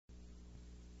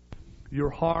your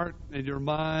heart and your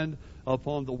mind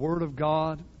upon the Word of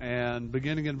God. And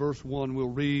beginning in verse 1, we'll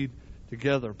read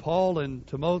together. Paul and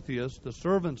Timotheus, the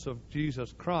servants of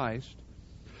Jesus Christ,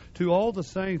 to all the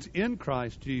saints in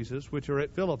Christ Jesus, which are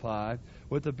at Philippi,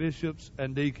 with the bishops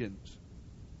and deacons.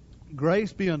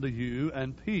 Grace be unto you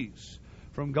and peace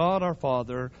from God our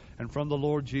Father and from the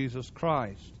Lord Jesus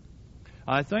Christ.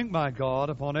 I thank my God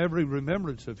upon every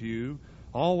remembrance of you,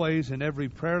 always in every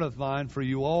prayer of mine for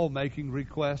you all, making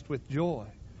request with joy,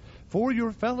 for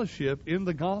your fellowship in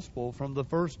the gospel from the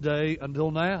first day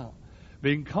until now,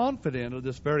 being confident of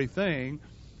this very thing,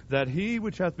 that he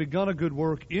which hath begun a good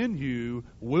work in you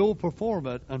will perform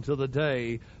it until the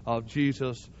day of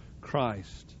Jesus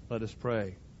Christ. Let us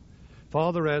pray.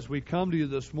 Father, as we come to you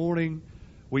this morning,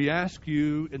 we ask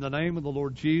you in the name of the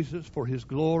Lord Jesus, for his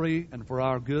glory and for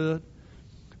our good,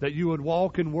 that you would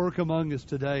walk and work among us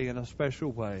today in a special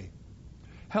way.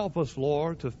 Help us,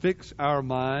 Lord, to fix our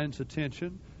minds'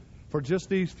 attention for just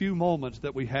these few moments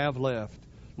that we have left,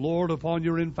 Lord, upon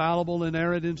your infallible,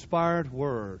 inerrant, inspired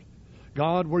word.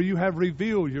 God, where you have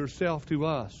revealed yourself to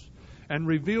us and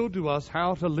revealed to us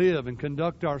how to live and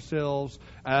conduct ourselves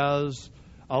as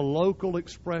a local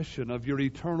expression of your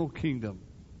eternal kingdom.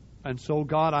 And so,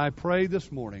 God, I pray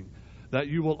this morning that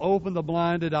you will open the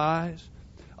blinded eyes,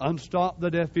 unstop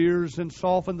the deaf ears, and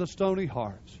soften the stony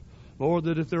hearts. Lord,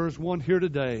 that if there is one here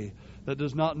today that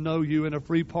does not know you in a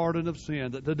free pardon of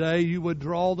sin, that today you would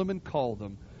draw them and call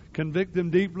them, convict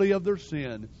them deeply of their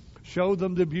sin, show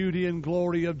them the beauty and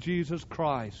glory of Jesus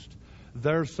Christ,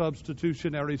 their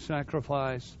substitutionary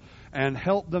sacrifice, and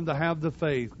help them to have the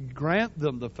faith, grant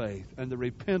them the faith and the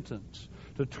repentance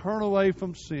to turn away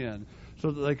from sin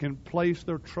so that they can place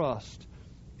their trust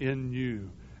in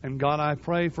you. And God, I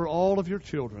pray for all of your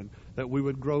children that we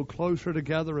would grow closer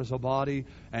together as a body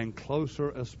and closer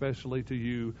especially to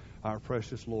you, our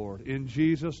precious Lord. In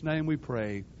Jesus' name we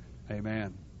pray.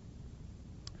 Amen.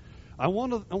 I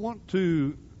want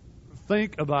to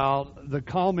think about the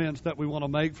comments that we want to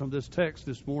make from this text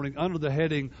this morning under the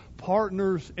heading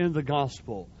Partners in the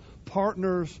Gospel.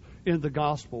 Partners in the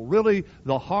Gospel. Really,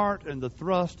 the heart and the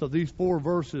thrust of these 4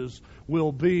 verses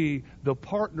will be the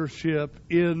partnership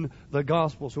in the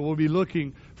Gospel. So we'll be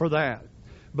looking for that.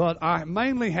 But I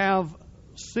mainly have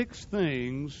 6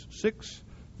 things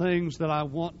that I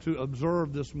want to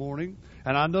observe this morning.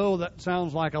 And I know that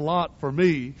sounds like a lot for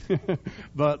me,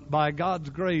 but by God's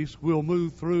grace, we'll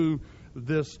move through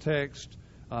this text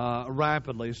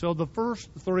rapidly. So the first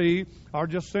 3 are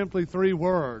just simply 3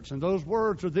 words. And those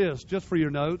words are this, just for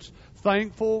your notes: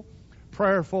 thankful,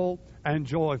 prayerful, and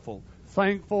joyful.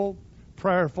 Thankful,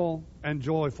 prayerful, and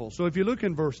joyful. So if you look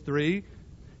in verse 3,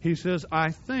 he says,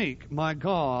 I thank my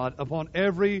God upon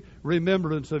every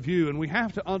remembrance of you. And we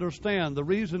have to understand the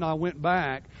reason I went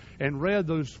back and read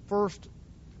those first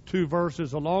 2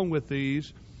 verses along with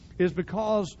these is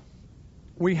because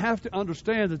we have to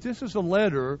understand that this is a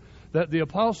letter that the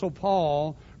Apostle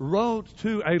Paul wrote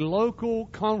to a local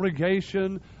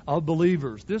congregation of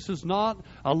believers. This is not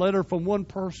a letter from one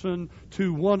person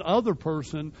to one other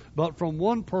person, but from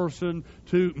one person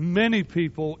to many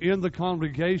people in the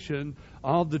congregation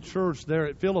of the church there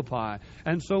at Philippi.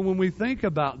 And so when we think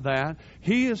about that,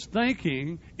 he is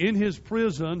thinking in his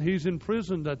prison, he's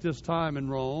imprisoned at this time in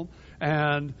Rome,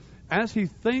 and as he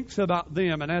thinks about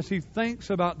them and as he thinks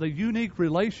about the unique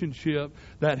relationship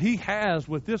that he has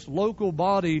with this local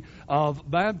body of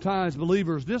baptized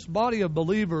believers, this body of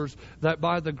believers that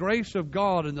by the grace of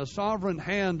God and the sovereign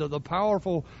hand of the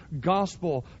powerful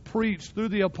gospel preached through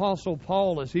the Apostle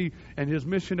Paul as he and his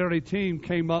missionary team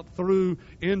came up through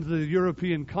into the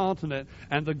European continent,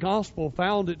 and the gospel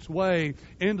found its way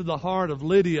into the heart of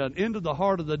Lydia and into the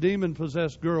heart of the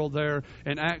demon-possessed girl there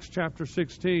in Acts chapter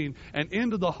 16 and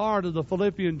into the heart of the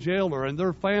Philippian jailer and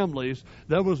their families.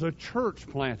 There was a church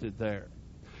planted there.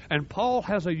 And Paul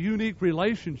has a unique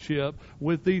relationship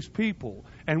with these people.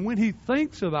 And when he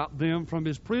thinks about them from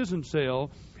his prison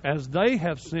cell, as they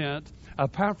have sent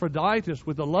Epaphroditus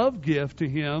with a love gift to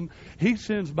him, he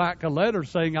sends back a letter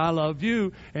saying, I love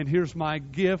you, and here's my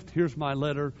gift, here's my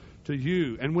letter to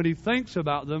you. And when he thinks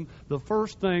about them, the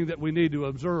first thing that we need to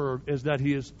observe is that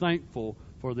he is thankful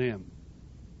for them.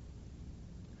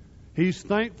 He's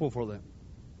thankful for them.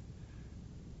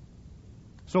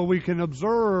 So we can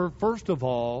observe, first of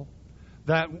all,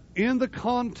 that in the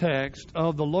context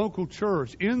of the local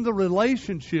church, in the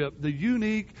relationship, the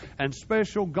unique and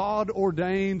special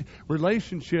God-ordained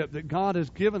relationship that God has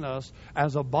given us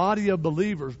as a body of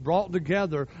believers brought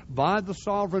together by the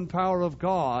sovereign power of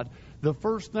God, the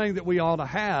first thing that we ought to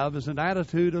have is an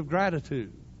attitude of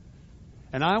gratitude.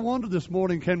 And I wonder this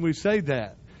morning, can we say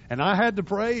that? And I had to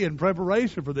pray in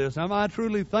preparation for this. Am I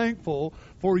truly thankful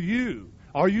for you?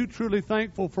 Are you truly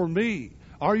thankful for me?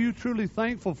 Are you truly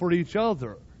thankful for each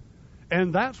other?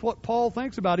 And that's what Paul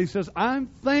thinks about. He says, I'm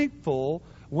thankful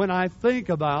when I think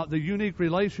about the unique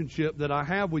relationship that I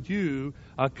have with you,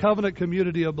 a covenant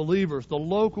community of believers, the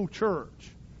local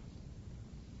church.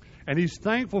 And he's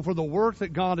thankful for the work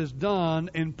that God has done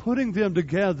in putting them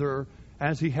together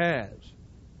as he has.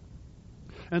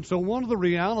 And so one of the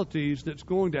realities that's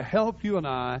going to help you and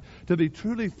I to be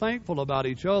truly thankful about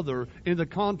each other in the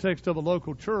context of a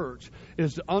local church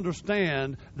is to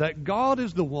understand that God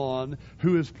is the one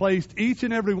who has placed each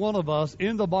and every one of us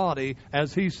in the body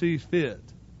as he sees fit.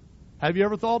 Have you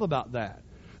ever thought about that?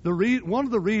 One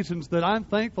of the reasons that I'm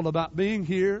thankful about being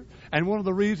here, and one of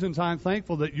the reasons I'm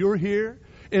thankful that you're here,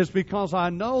 is because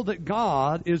I know that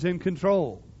God is in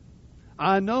control.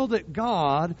 I know that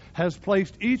God has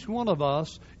placed each one of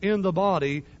us in the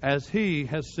body as he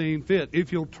has seen fit.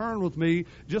 If you'll turn with me,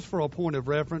 just for a point of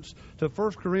reference, to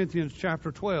 1 Corinthians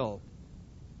chapter 12.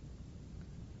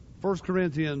 1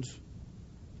 Corinthians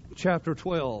chapter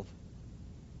 12.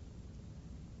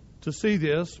 To see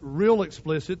this real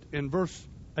explicit in verse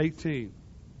 18.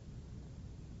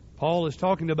 Paul is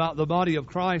talking about the body of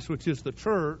Christ, which is the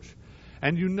church.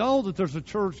 And you know that there's a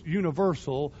church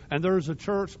universal and there's a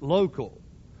church local.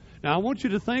 Now, I want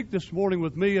you to think this morning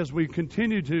with me as we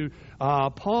continue to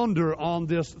ponder on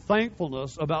this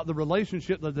thankfulness about the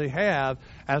relationship that they have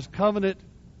as covenant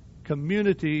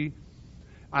community.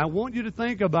 I want you to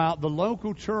think about the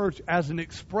local church as an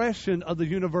expression of the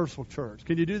universal church.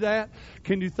 Can you do that?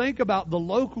 Can you think about the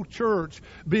local church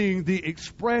being the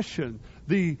expression,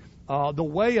 the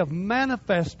way of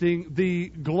manifesting the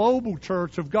global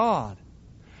church of God?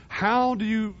 How do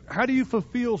you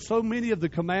fulfill so many of the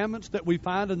commandments that we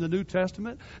find in the New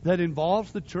Testament that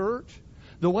involves the church?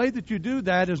 The way that you do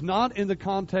that is not in the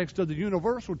context of the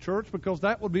universal church, because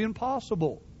that would be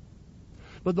impossible.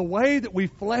 But the way that we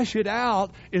flesh it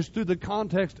out is through the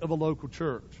context of a local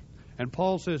church. And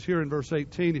Paul says here in verse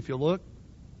 18, if you look,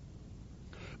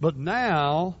 but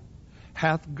now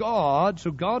hath God,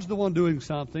 so God's the one doing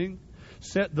something,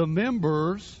 set the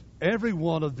members, every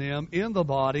one of them, in the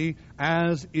body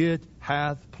as it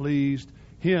hath pleased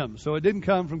him. So it didn't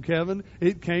come from Kevin,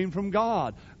 it came from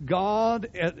God. God,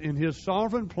 in his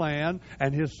sovereign plan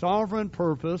and his sovereign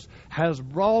purpose, has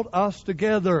brought us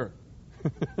together.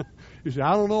 You say,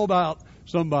 I don't know about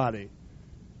somebody.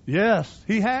 Yes,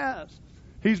 he has.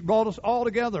 He's brought us all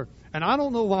together. And I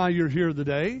don't know why you're here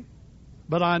today,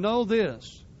 but I know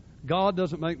this: God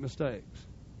doesn't make mistakes.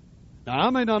 Now,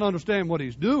 I may not understand what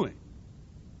he's doing,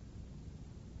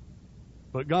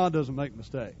 but God doesn't make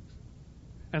mistakes.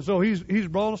 And so he's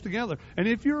brought us together. And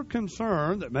if you're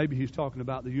concerned that maybe he's talking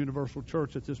about the universal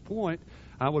church at this point,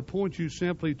 I would point you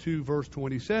simply to verse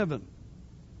 27.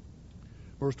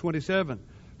 Verse 27,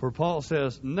 where Paul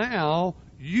says, now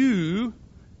you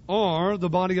are the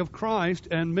body of Christ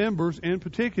and members in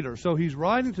particular. So he's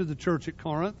writing to the church at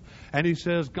Corinth, and he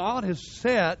says God has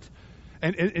set,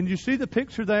 and you see the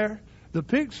picture there? The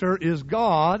picture is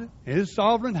God, his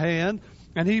sovereign hand,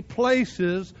 and he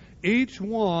places each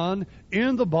one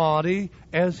in the body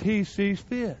as he sees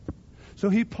fit. So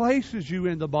he places you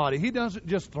in the body. He doesn't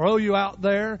just throw you out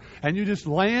there and you just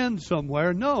land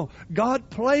somewhere. No, God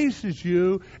places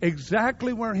you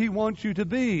exactly where he wants you to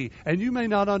be. And you may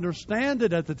not understand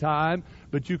it at the time,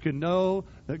 but you can know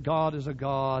that God is a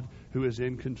God who is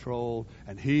in control,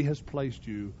 and he has placed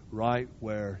you right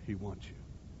where he wants you.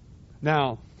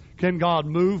 Now, can God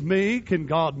move me? Can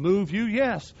God move you?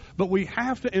 Yes. But we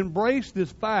have to embrace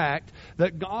this fact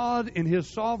that God, in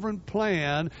his sovereign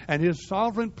plan and his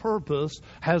sovereign purpose,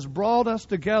 has brought us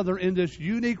together in this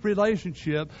unique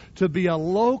relationship to be a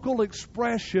local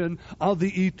expression of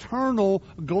the eternal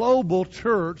global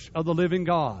church of the living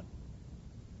God.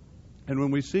 And when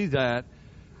we see that,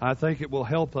 I think it will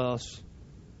help us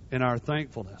in our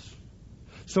thankfulness.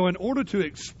 So in order to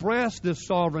express this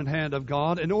sovereign hand of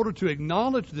God, in order to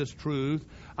acknowledge this truth,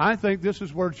 I think this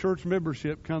is where church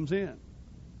membership comes in.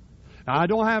 Now, I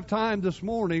don't have time this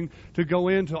morning to go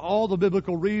into all the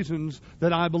biblical reasons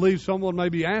that I believe someone may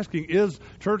be asking, is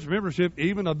church membership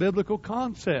even a biblical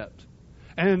concept?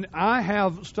 And I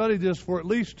have studied this for at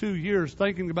least 2 years,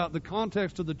 thinking about the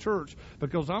context of the church,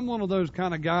 because I'm one of those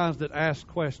kind of guys that ask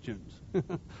questions.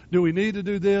 Do we need to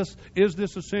do this? Is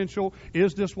this essential?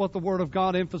 Is this what the Word of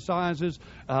God emphasizes?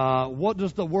 What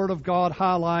does the Word of God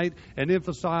highlight and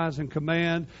emphasize and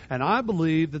command? And I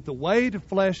believe that the way to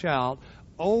flesh out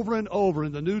over and over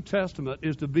in the New Testament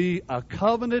is to be a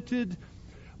covenanted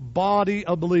body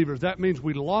of believers. That means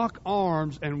we lock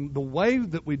arms, and the way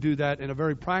that we do that in a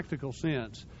very practical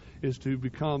sense is to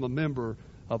become a member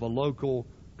of a local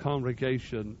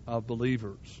congregation of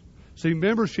believers. See,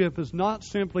 membership is not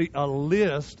simply a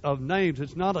list of names.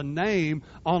 It's not a name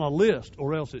on a list,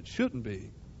 or else it shouldn't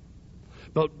be.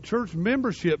 But church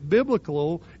membership,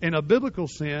 in a biblical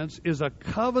sense, is a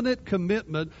covenant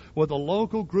commitment with a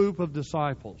local group of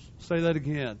disciples. Say that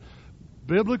again.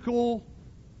 Biblical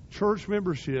church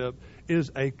membership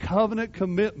is a covenant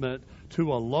commitment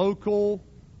to a local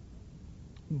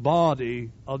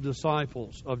body of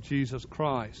disciples of Jesus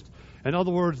Christ. In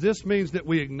other words, this means that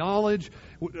we acknowledge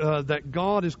that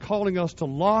God is calling us to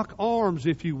lock arms,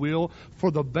 if you will,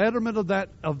 for the betterment of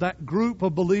that group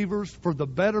of believers, for the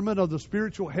betterment of the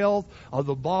spiritual health of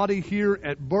the body here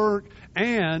at Burke,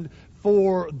 and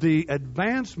for the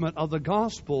advancement of the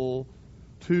gospel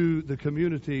to the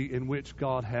community in which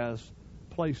God has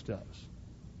placed us.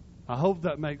 I hope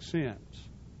that makes sense.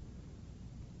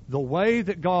 The way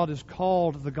that God has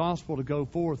called the gospel to go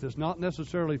forth is not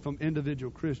necessarily from individual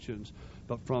Christians,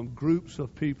 but from groups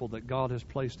of people that God has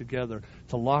placed together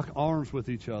to lock arms with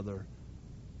each other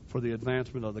for the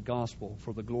advancement of the gospel,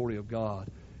 for the glory of God,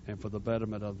 and for the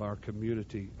betterment of our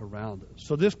community around us.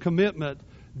 So this commitment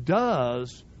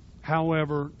does,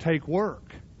 however, take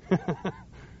work.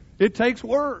 It takes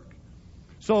work.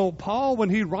 So Paul, when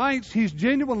he writes, he's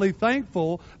genuinely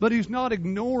thankful, but he's not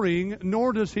ignoring,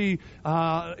 nor does he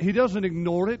doesn't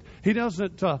ignore it. He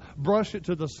doesn't brush it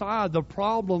to the side, the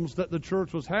problems that the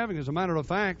church was having. As a matter of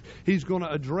fact, he's going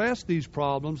to address these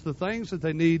problems, the things that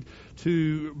they need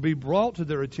to be brought to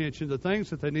their attention, the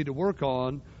things that they need to work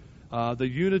on, the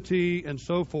unity and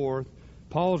so forth.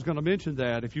 Paul's going to mention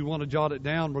that. If you want to jot it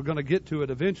down, we're going to get to it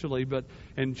eventually. But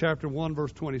in chapter 1,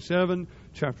 verse 27,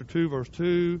 chapter 2, verse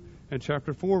 2, and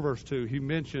chapter 4, verse 2, he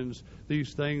mentions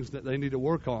these things that they need to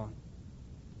work on.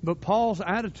 But Paul's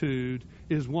attitude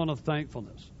is one of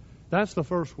thankfulness. That's the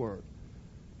first word.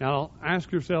 Now,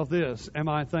 ask yourself this: am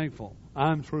I thankful?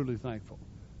 I'm truly thankful.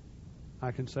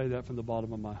 I can say that from the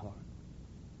bottom of my heart.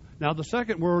 Now, the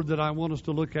second word that I want us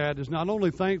to look at is not only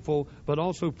thankful, but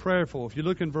also prayerful. If you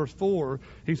look in verse 4,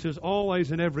 he says,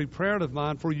 always in every prayer of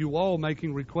mine for you all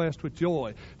making request with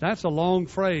joy. That's a long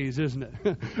phrase, isn't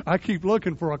it? I keep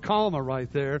looking for a comma right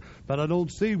there, but I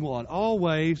don't see one.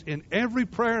 Always in every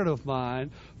prayer of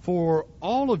mine for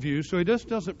all of you. So he just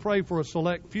doesn't pray for a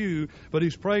select few, but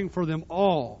he's praying for them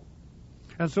all.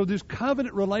 And so this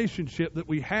covenant relationship that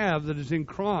we have that is in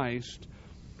Christ,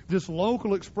 this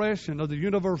local expression of the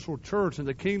universal church and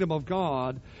the kingdom of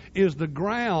God, is the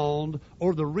ground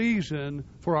or the reason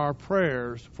for our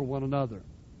prayers for one another.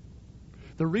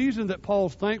 The reason that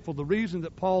Paul's thankful, the reason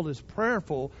that Paul is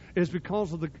prayerful, is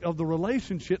because of the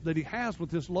relationship that he has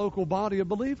with this local body of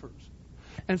believers.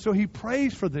 And so he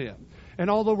prays for them. And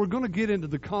although we're going to get into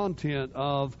the content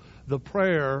of the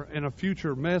prayer in a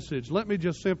future message, let me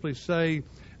just simply say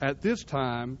at this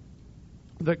time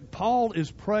that Paul is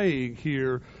praying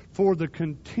here for the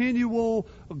continual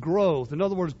growth. In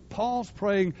other words, Paul's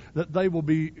praying that they will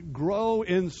grow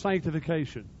in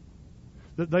sanctification,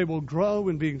 that they will grow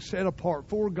in being set apart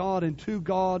for God and to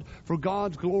God, for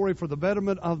God's glory, for the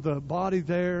betterment of the body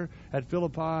there at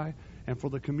Philippi, and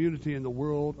for the community and the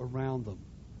world around them.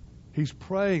 He's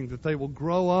praying that they will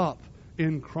grow up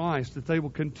in Christ, that they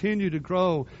will continue to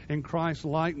grow in Christ's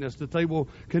likeness, that they will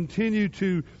continue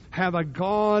to have a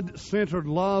God-centered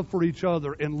love for each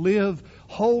other and live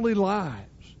holy lives,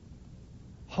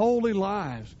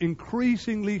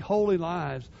 increasingly holy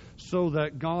lives, so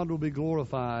that God will be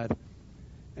glorified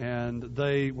and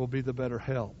they will be the better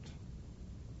helped.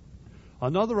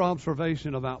 Another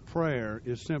observation about prayer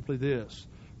is simply this: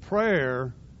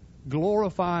 prayer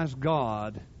glorifies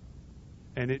God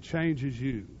and it changes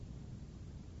you.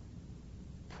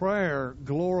 Prayer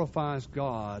glorifies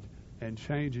God and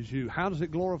changes you. How does it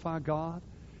glorify God?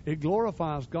 It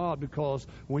glorifies God because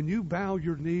when you bow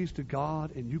your knees to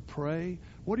God and you pray,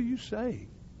 what do you say?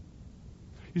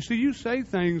 You see, you say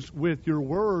things with your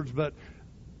words, but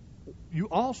you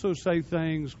also say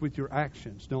things with your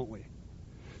actions, don't we?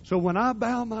 So when I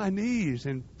bow my knees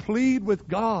and plead with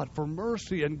God for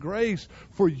mercy and grace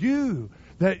for you,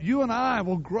 that you and I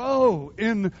will grow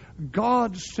in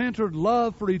God-centered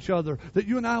love for each other, that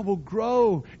you and I will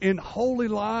grow in holy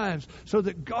lives so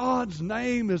that God's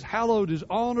name is hallowed, is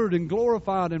honored and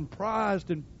glorified and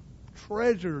prized and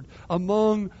treasured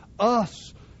among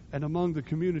us and among the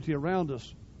community around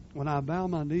us. When I bow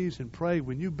my knees and pray,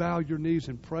 when you bow your knees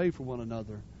and pray for one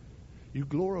another, you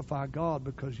glorify God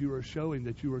because you are showing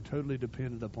that you are totally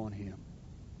dependent upon Him.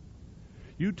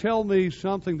 You tell me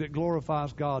something that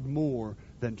glorifies God more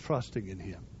than trusting in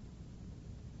Him.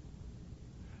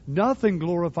 Nothing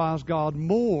glorifies God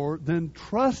more than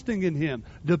trusting in Him,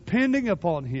 depending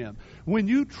upon Him. When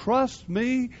you trust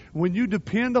me, when you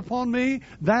depend upon me,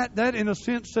 that in a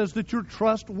sense says that you're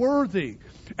trustworthy.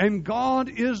 And God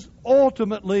is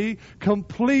ultimately,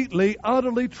 completely,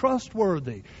 utterly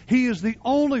trustworthy. He is the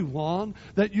only one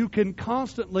that you can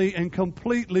constantly and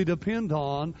completely depend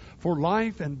on for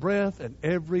life and breath and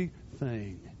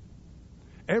everything.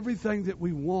 Everything that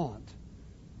we want.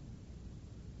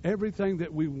 Everything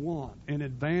that we want in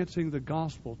advancing the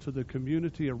gospel to the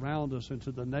community around us and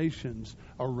to the nations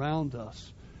around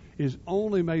us is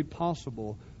only made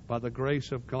possible by the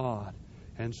grace of God.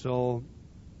 And so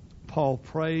Paul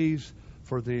prays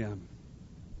for them.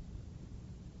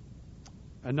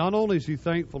 And not only is he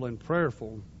thankful and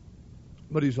prayerful,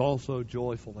 but he's also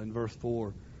joyful in verse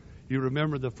 4. You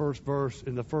remember the first verse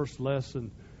in the first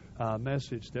lesson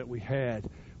message that we had.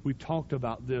 We talked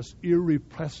about this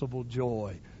irrepressible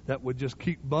joy that would just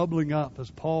keep bubbling up as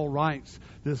Paul writes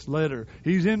this letter.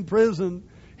 He's in prison.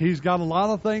 He's got a lot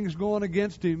of things going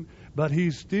against him, but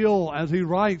he's still, as he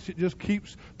writes, it just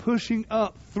keeps pushing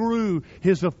up through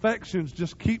his affections,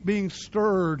 just keep being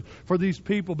stirred for these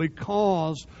people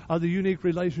because of the unique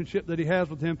relationship that he has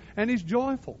with them. And he's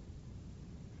joyful.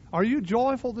 Are you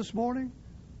joyful this morning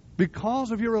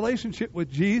because of your relationship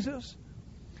with Jesus?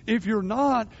 If you're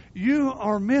not, you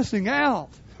are missing out.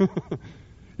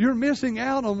 You're missing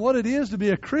out on what it is to be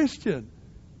a Christian.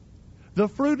 The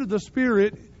fruit of the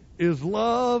Spirit is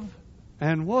love,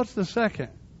 and what's the second?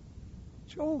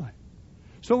 Joy.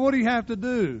 So what do you have to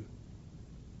do?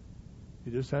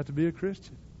 You just have to be a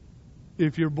Christian.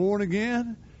 If you're born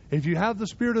again, if you have the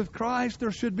Spirit of Christ,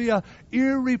 there should be an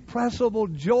irrepressible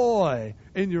joy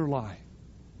in your life.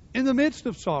 In the midst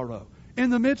of sorrow, in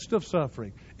the midst of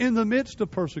suffering, in the midst of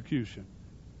persecution,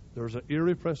 there's an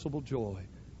irrepressible joy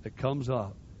that comes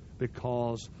up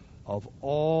because of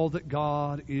all that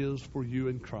God is for you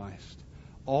in Christ,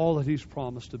 all that He's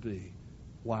promised to be.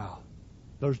 Wow,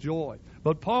 there's joy.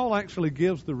 But Paul actually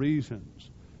gives the reasons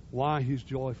why he's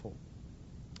joyful.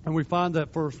 And we find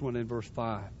that first one in verse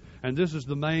 5. And this is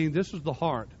the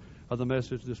heart of the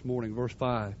message this morning, verse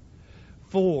 5.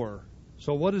 For.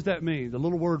 So what does that mean? The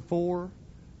little word for,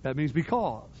 that means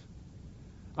because.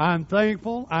 I'm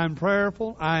thankful, I'm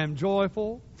prayerful, I am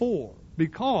joyful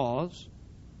because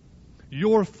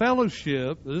your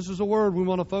fellowship, this is a word we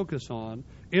want to focus on,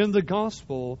 in the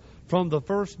gospel from the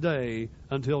first day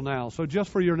until now. So just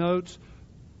for your notes,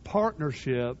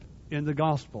 partnership in the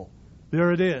gospel.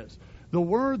 There it is. The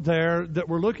word there that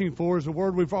we're looking for is a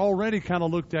word we've already kind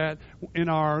of looked at in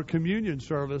our communion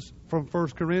service from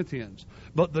 1 Corinthians.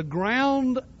 But the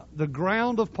ground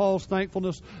of Paul's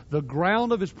thankfulness, the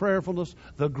ground of his prayerfulness,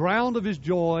 the ground of his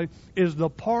joy is the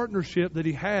partnership that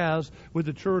he has with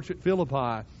the church at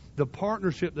Philippi. The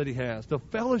partnership that he has, the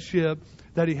fellowship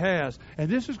that he has. And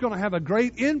this is going to have a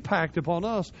great impact upon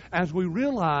us as we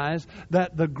realize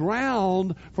that the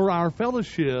ground for our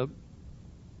fellowship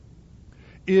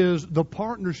is the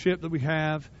partnership that we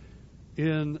have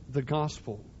in the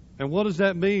gospel. And what does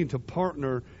that mean to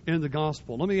partner in the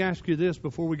gospel? Let me ask you this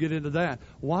before we get into that.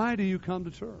 Why do you come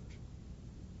to church?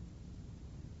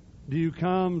 Do you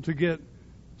come to get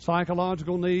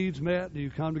psychological needs met? Do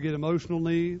you come to get emotional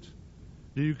needs?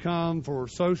 Do you come for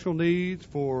social needs,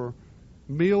 for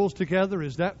meals together?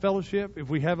 Is that fellowship? If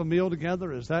we have a meal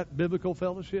together, is that biblical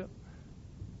fellowship?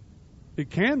 It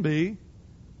can be.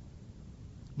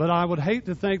 But I would hate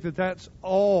to think that that's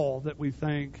all that we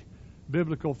think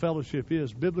biblical fellowship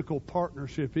is, biblical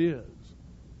partnership is.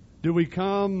 Do we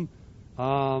come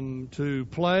to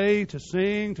play, to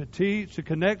sing, to teach, to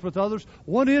connect with others?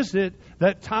 What is it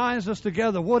that ties us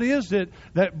together? What is it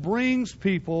that brings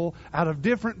people out of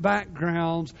different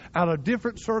backgrounds, out of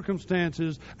different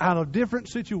circumstances, out of different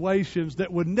situations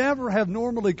that would never have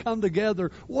normally come together?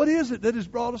 What is it that has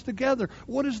brought us together?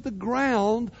 What is the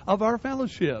ground of our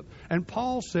fellowship? And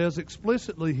Paul says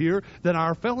explicitly here that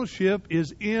our fellowship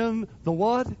is in the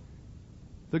what?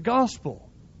 The gospel.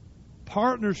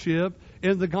 Partnership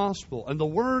in the gospel. And the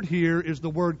word here is the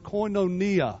word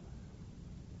koinonia.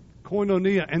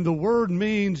 Koinonia. And the word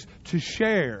means to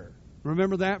share.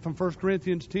 Remember that from 1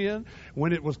 Corinthians 10?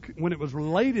 When it was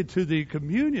related to the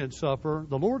communion supper,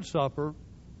 the Lord's Supper,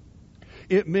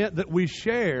 it meant that we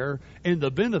share in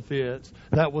the benefits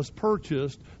that was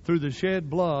purchased through the shed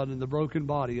blood and the broken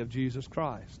body of Jesus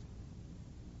Christ.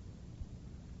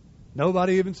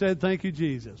 Nobody even said, thank you,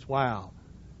 Jesus. Wow.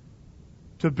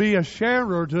 To be a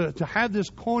sharer, to have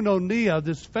this koinonia,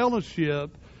 this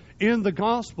fellowship in the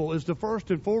gospel is to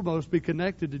first and foremost be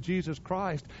connected to Jesus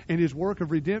Christ and His work of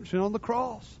redemption on the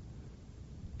cross.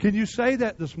 Can you say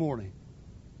that this morning?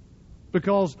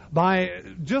 Because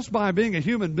just by being a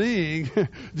human being,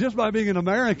 just by being an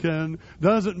American,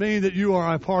 doesn't mean that you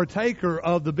are a partaker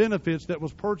of the benefits that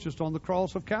was purchased on the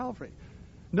cross of Calvary.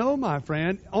 No, my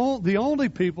friend, the only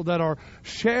people that are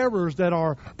sharers, that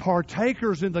are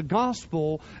partakers in the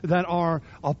gospel, that are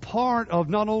a part of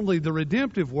not only the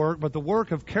redemptive work, but the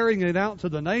work of carrying it out to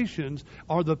the nations,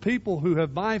 are the people who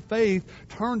have by faith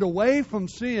turned away from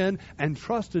sin and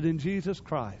trusted in Jesus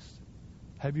Christ.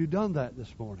 Have you done that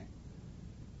this morning?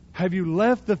 Have you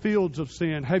left the fields of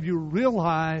sin? Have you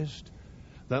realized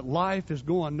that life is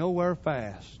going nowhere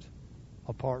fast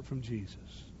apart from Jesus?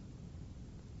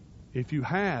 If you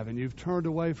have, and you've turned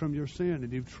away from your sin,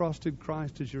 and you've trusted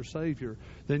Christ as your Savior,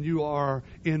 then you are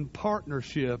in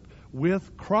partnership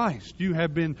with Christ. You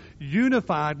have been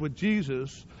unified with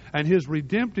Jesus, and His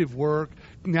redemptive work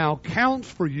now counts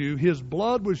for you. His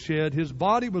blood was shed, His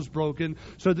body was broken,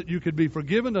 so that you could be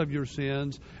forgiven of your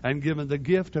sins and given the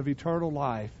gift of eternal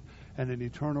life and an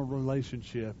eternal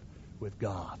relationship with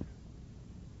God.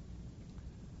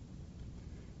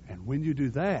 And when you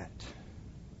do that,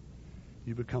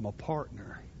 you become a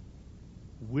partner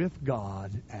with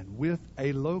God and with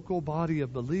a local body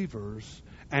of believers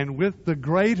and with the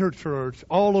greater church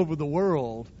all over the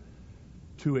world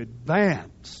to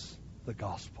advance the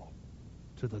gospel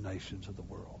to the nations of the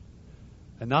world.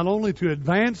 And not only to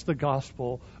advance the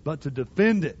gospel, but to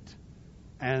defend it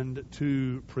and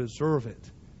to preserve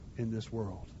it in this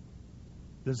world.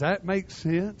 Does that make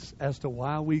sense as to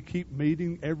why we keep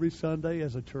meeting every Sunday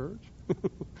as a church?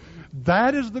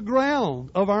 That is the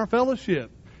ground of our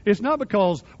fellowship. It's not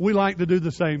because we like to do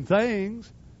the same things.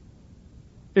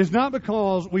 It's not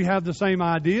because we have the same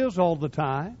ideas all the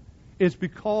time. It's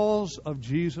because of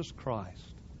Jesus Christ.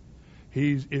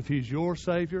 If He's your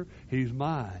Savior, He's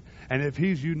mine. And if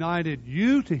He's united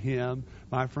you to Him,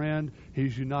 my friend,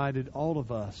 He's united all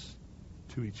of us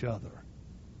to each other.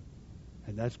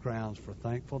 And that's grounds for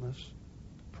thankfulness,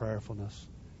 prayerfulness,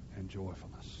 and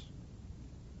joyfulness.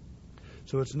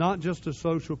 So it's not just a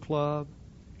social club.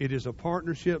 It is a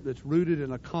partnership that's rooted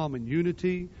in a common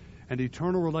unity and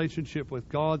eternal relationship with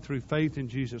God through faith in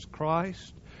Jesus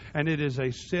Christ. And it is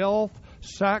a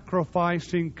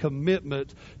self-sacrificing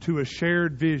commitment to a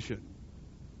shared vision.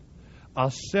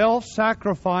 A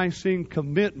self-sacrificing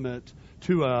commitment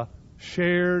to a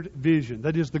shared vision.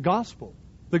 That is the gospel.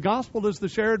 The gospel is the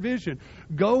shared vision.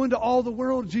 Go into all the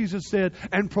world, Jesus said,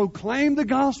 and proclaim the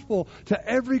gospel to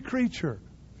every creature.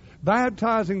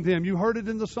 Baptizing them, you heard it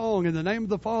in the song, in the name of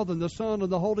the Father and the Son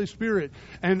and the Holy Spirit.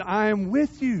 And I am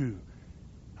with you.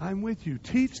 I'm with you.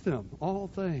 Teach them all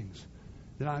things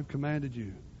that I've commanded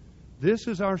you. This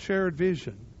is our shared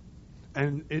vision.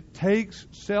 And it takes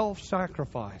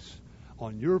self-sacrifice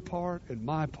on your part and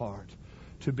my part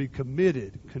to be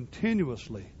committed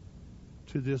continuously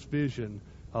to this vision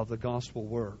of the gospel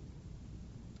work.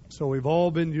 So we've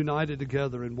all been united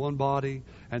together in one body,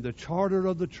 and the charter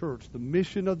of the church, the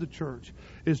mission of the church,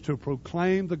 is to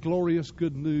proclaim the glorious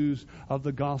good news of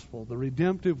the gospel, the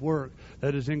redemptive work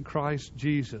that is in Christ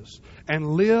Jesus,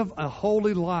 and live a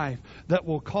holy life that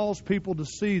will cause people to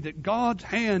see that God's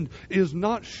hand is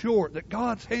not short, that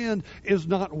God's hand is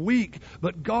not weak,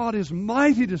 but God is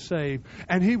mighty to save,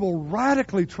 and He will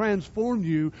radically transform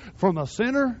you from a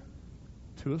sinner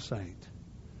to a saint.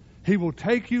 He will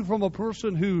take you from a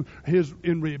person who is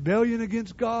in rebellion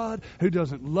against God, who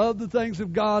doesn't love the things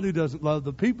of God, who doesn't love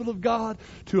the people of God,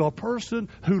 to a person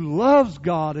who loves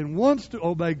God and wants to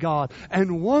obey God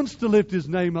and wants to lift His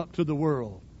name up to the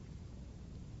world.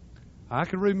 I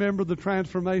can remember the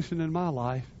transformation in my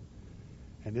life,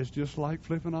 and it's just like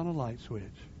flipping on a light switch.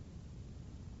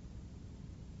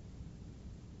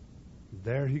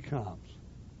 There He comes.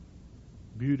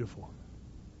 Beautiful.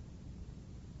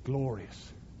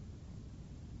 Glorious.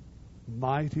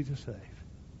 Mighty to save,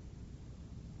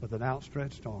 with an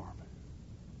outstretched arm,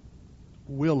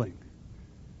 willing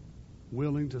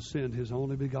to send His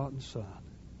only begotten Son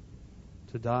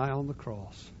to die on the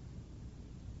cross,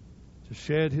 to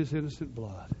shed His innocent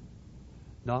blood,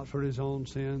 not for His own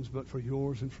sins, but for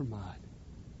yours and for mine,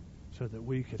 so that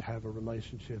we could have a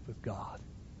relationship with God,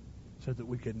 so that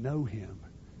we could know Him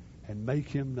and make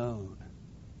Him known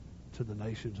to the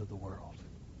nations of the world.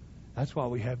 That's why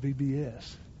we have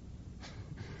VBS.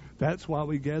 That's why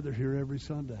we gather here every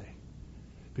Sunday,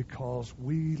 because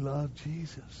we love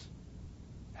Jesus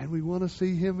and we want to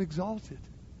see Him exalted.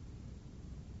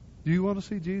 Do you want to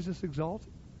see Jesus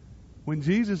exalted? When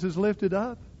Jesus is lifted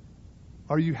up,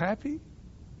 are you happy?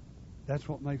 That's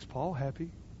what makes Paul happy.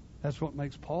 That's what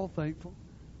makes Paul thankful.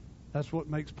 That's what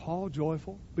makes Paul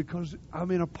joyful, because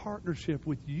I'm in a partnership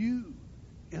with you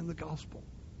in the gospel.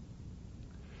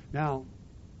 Now,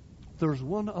 there's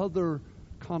one other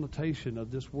connotation of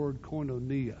this word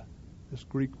koinonia, this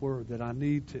Greek word that I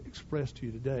need to express to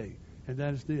you today, and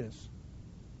that is this.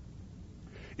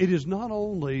 It is not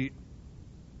only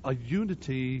a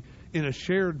unity in a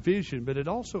shared vision, but it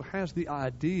also has the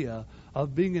idea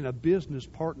of being in a business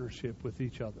partnership with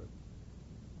each other.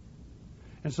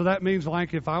 And so that means,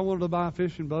 like, if I wanted to buy a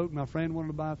fishing boat, my friend wanted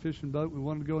to buy a fishing boat, we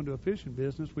wanted to go into a fishing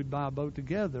business, we'd buy a boat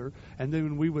together, and then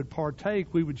when we would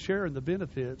partake, we would share in the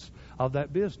benefits of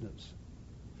that business.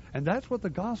 And that's what the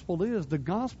gospel is. The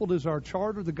gospel is our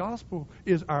charter. The gospel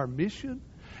is our mission.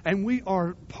 And we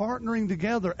are partnering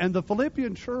together. And the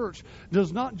Philippian church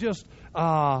does not just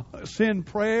send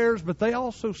prayers, but they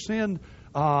also send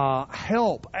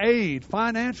help, aid,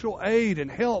 financial aid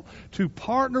and help to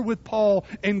partner with Paul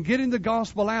in getting the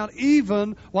gospel out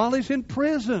even while he's in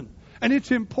prison. And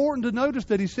it's important to notice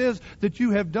that he says that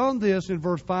you have done this in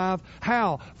verse 5.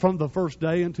 How? From the first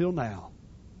day until now.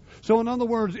 So in other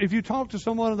words, if you talk to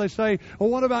someone and they say, well,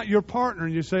 what about your partner?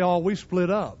 And you say, oh, we split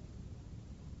up.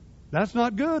 That's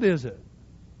not good, is it?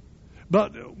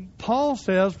 But Paul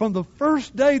says from the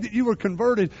first day that you were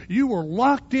converted, you were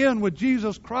locked in with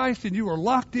Jesus Christ and you were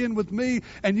locked in with me,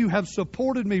 and you have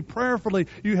supported me prayerfully.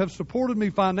 You have supported me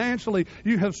financially.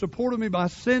 You have supported me by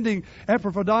sending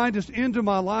Epaphroditus into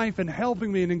my life and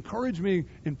helping me and encouraging me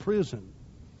in prison.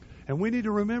 And we need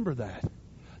to remember that.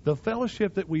 The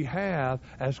fellowship that we have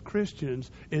as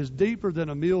Christians is deeper than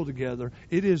a meal together.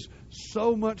 It is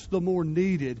so much the more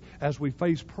needed as we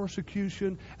face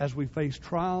persecution, as we face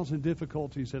trials and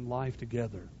difficulties in life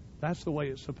together. That's the way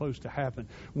it's supposed to happen.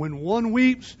 When one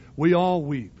weeps, we all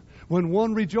weep. When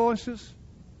one rejoices,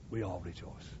 we all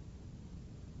rejoice.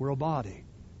 We're a body.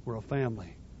 We're a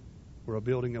family. We're a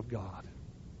building of God.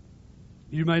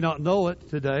 You may not know it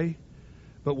today,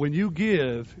 but when you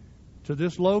give to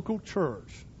this local church,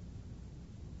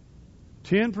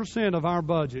 10% of our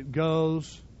budget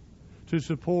goes to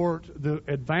support the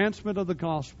advancement of the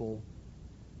gospel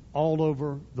all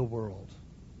over the world.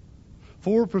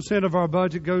 4% of our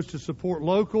budget goes to support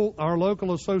our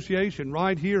local association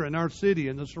right here in our city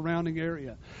and the surrounding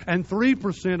area. And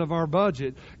 3% of our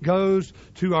budget goes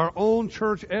to our own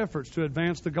church efforts to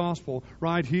advance the gospel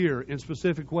right here in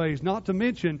specific ways. Not to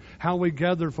mention how we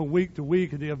gather from week to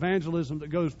week and the evangelism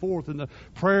that goes forth and the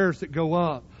prayers that go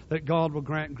up, that God will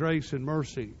grant grace and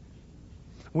mercy.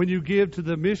 When you give to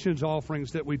the missions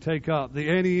offerings that we take up, the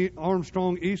Annie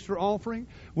Armstrong Easter offering,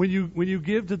 when you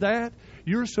give to that,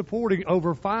 you're supporting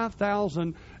over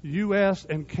 5,000 U.S.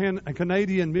 and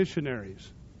Canadian missionaries.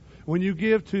 When you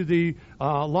give to the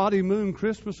Lottie Moon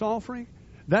Christmas offering,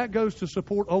 that goes to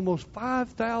support almost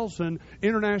 5,000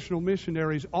 international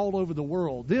missionaries all over the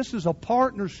world. This is a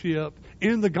partnership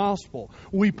in the gospel.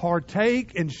 We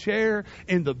partake and share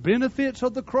in the benefits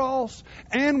of the cross,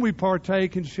 and we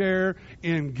partake and share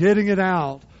in getting it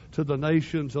out to the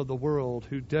nations of the world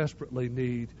who desperately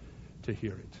need to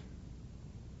hear it.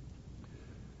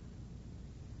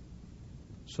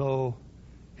 So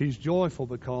he's joyful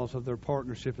because of their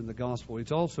partnership in the gospel.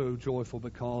 He's also joyful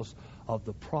because of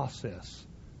the process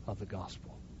of the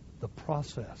gospel. The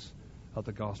process of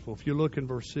the gospel. If you look in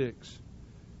verse 6,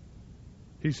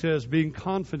 he says, being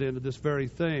confident of this very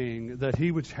thing, that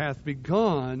he which hath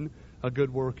begun a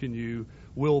good work in you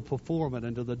will perform it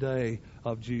unto the day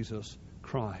of Jesus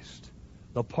Christ.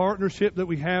 The partnership that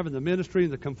we have in the ministry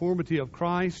and the conformity of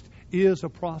Christ is a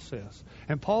process.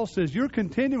 And Paul says, you're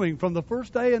continuing from the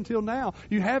first day until now.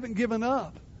 You haven't given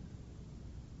up.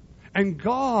 And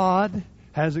God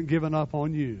hasn't given up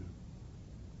on you.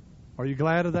 Are you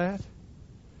glad of that?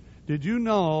 Did you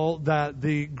know that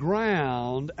the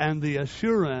ground and the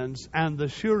assurance and the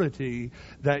surety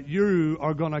that you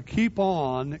are going to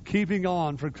keeping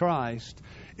on for Christ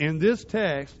in this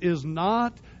text is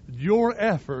not your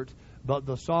effort, but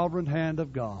the sovereign hand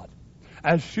of God?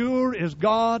 As sure as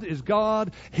God is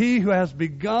God, He who has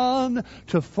begun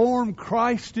to form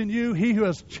Christ in you, He who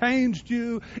has changed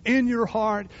you in your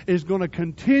heart, is going to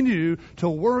continue to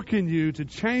work in you to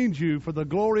change you for the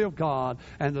glory of God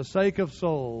and the sake of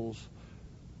souls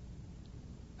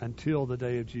until the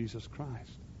day of Jesus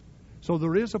Christ. So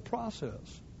there is a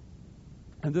process.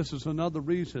 And this is another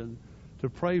reason to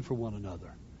pray for one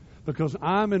another. Because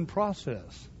I'm in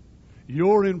process.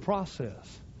 You're in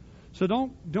process. So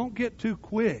don't get too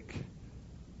quick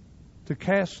to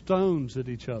cast stones at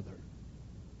each other,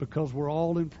 because we're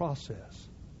all in process.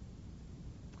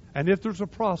 And if there's a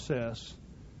process,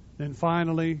 then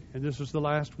finally, and this is the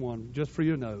last one, just for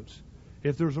your notes,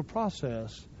 if there's a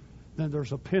process, then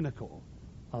there's a pinnacle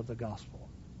of the gospel.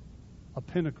 A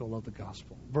pinnacle of the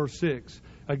gospel. Verse 6,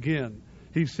 again,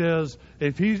 He says,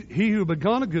 if he who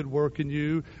begun a good work in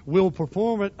you will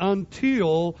perform it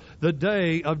until the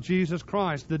day of Jesus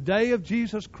Christ. The day of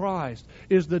Jesus Christ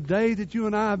is the day that you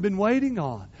and I have been waiting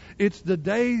on. It's the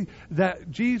day that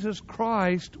Jesus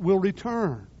Christ will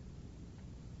return.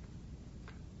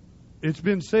 It's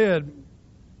been said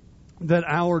that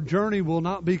our journey will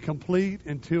not be complete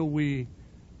until we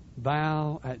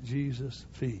bow at Jesus'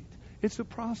 feet. It's a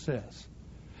process.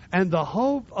 And the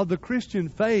hope of the Christian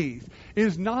faith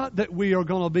is not that we are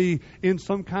going to be in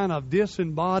some kind of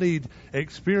disembodied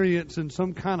experience in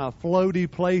some kind of floaty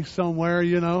place somewhere,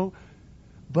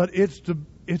 but it's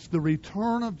the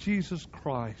return of Jesus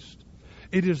Christ.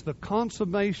 It is the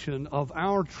consummation of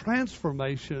our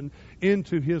transformation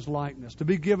into His likeness, to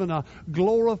be given a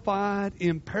glorified,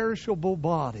 imperishable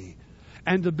body,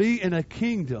 and to be in a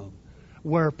kingdom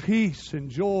where peace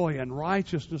and joy and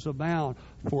righteousness abound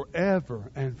forever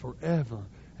and forever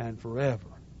and forever.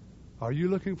 Are you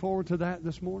looking forward to that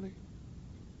this morning?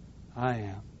 I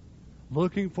am.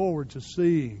 Looking forward to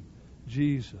seeing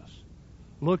Jesus.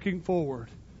 Looking forward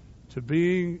to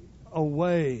being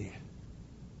away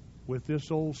with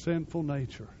this old sinful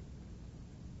nature.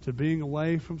 To being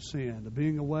away from sin, to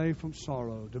being away from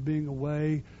sorrow, to being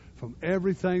away from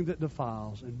everything that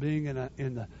defiles, and being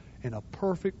in a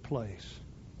perfect place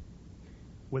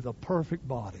with a perfect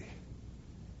body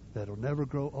that'll never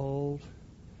grow old,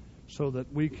 so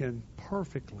that we can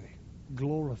perfectly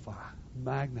glorify,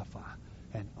 magnify,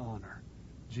 and honor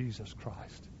Jesus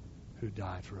Christ who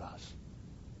died for us.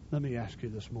 Let me ask you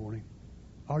this morning,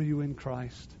 are you in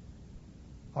Christ?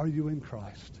 Are you in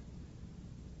Christ?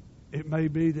 It may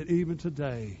be that even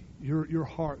today your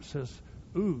heart says,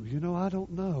 ooh, I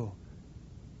don't know.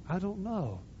 I don't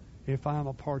know if I'm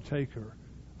a partaker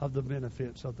of the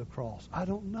benefits of the cross. I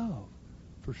don't know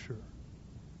for sure.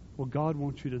 Well, God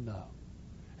wants you to know.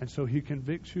 And so He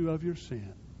convicts you of your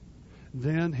sin.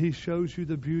 Then He shows you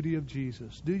the beauty of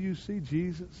Jesus. Do you see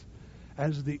Jesus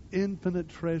as the infinite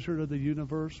treasure of the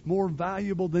universe, more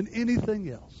valuable than anything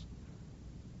else?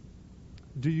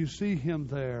 Do you see Him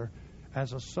there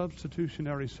as a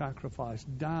substitutionary sacrifice,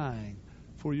 dying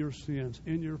for your sins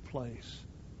in your place,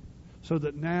 so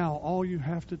that now all you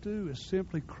have to do is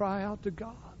simply cry out to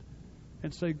God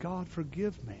and say, God,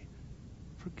 forgive me.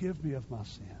 Forgive me of my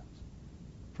sins.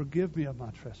 Forgive me of my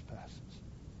trespasses.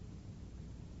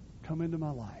 Come into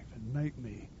my life and make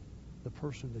me the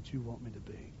person that you want me to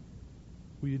be.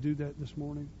 Will you do that this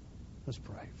morning? Let's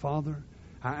pray. Father,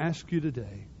 I ask you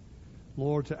today,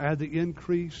 Lord, to add the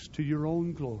increase to your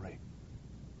own glory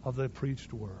of the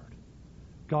preached word.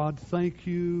 God, thank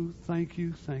you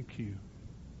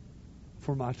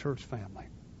for my church family.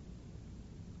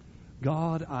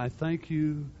 God, I thank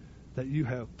you that you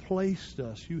have placed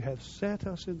us, you have set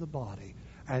us in the body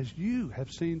as you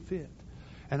have seen fit.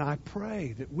 And I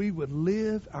pray that we would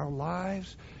live our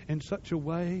lives in such a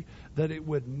way that it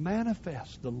would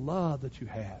manifest the love that you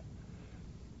have,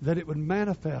 that it would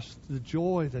manifest the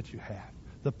joy that you have,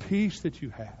 the peace that you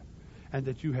have, and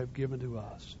that you have given to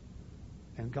us.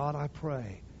 And God, I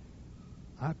pray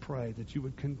that you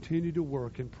would continue to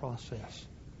work in process,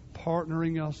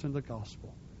 partnering us in the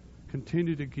gospel.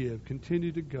 Continue to give,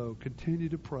 continue to go, continue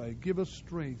to pray. Give us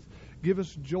strength, give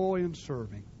us joy in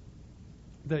serving,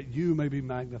 that you may be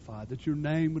magnified, that your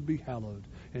name would be hallowed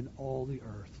in all the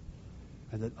earth,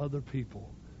 and that other people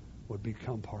would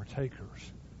become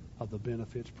partakers of the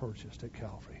benefits purchased at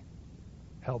Calvary.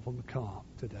 Help them to come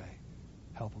today.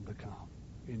 Help them to come.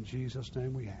 In Jesus'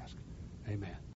 name we ask. Amen.